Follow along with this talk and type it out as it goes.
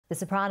The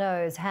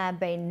Sopranos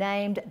have been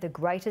named the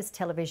greatest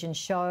television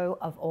show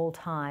of all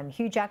time.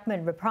 Hugh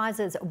Jackman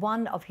reprises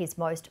one of his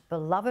most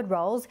beloved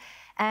roles,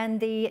 and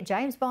the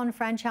James Bond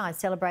franchise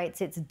celebrates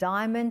its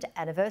diamond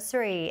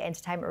anniversary.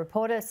 Entertainment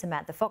reporter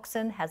Samantha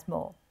Foxon has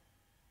more.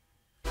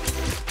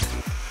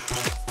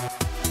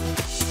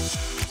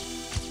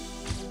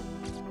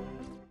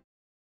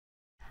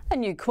 A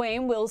new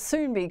queen will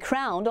soon be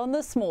crowned on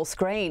the small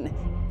screen.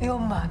 Your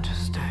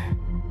Majesty.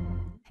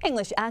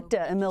 English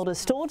actor Imelda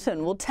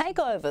Staunton will take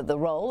over the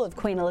role of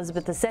Queen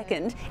Elizabeth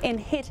II in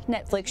hit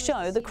Netflix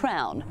show The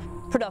Crown.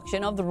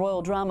 Production of the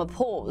royal drama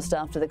paused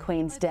after the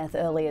Queen's death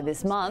earlier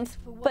this month,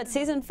 but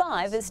season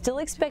 5 is still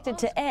expected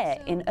to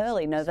air in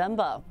early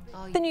November.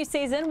 The new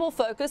season will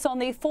focus on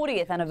the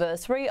 40th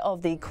anniversary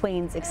of the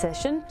Queen's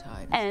accession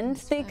and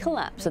the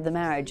collapse of the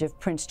marriage of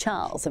Prince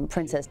Charles and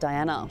Princess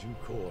Diana.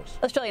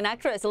 Australian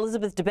actress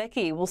Elizabeth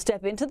Debicki will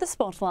step into the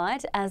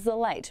spotlight as the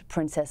late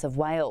Princess of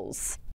Wales.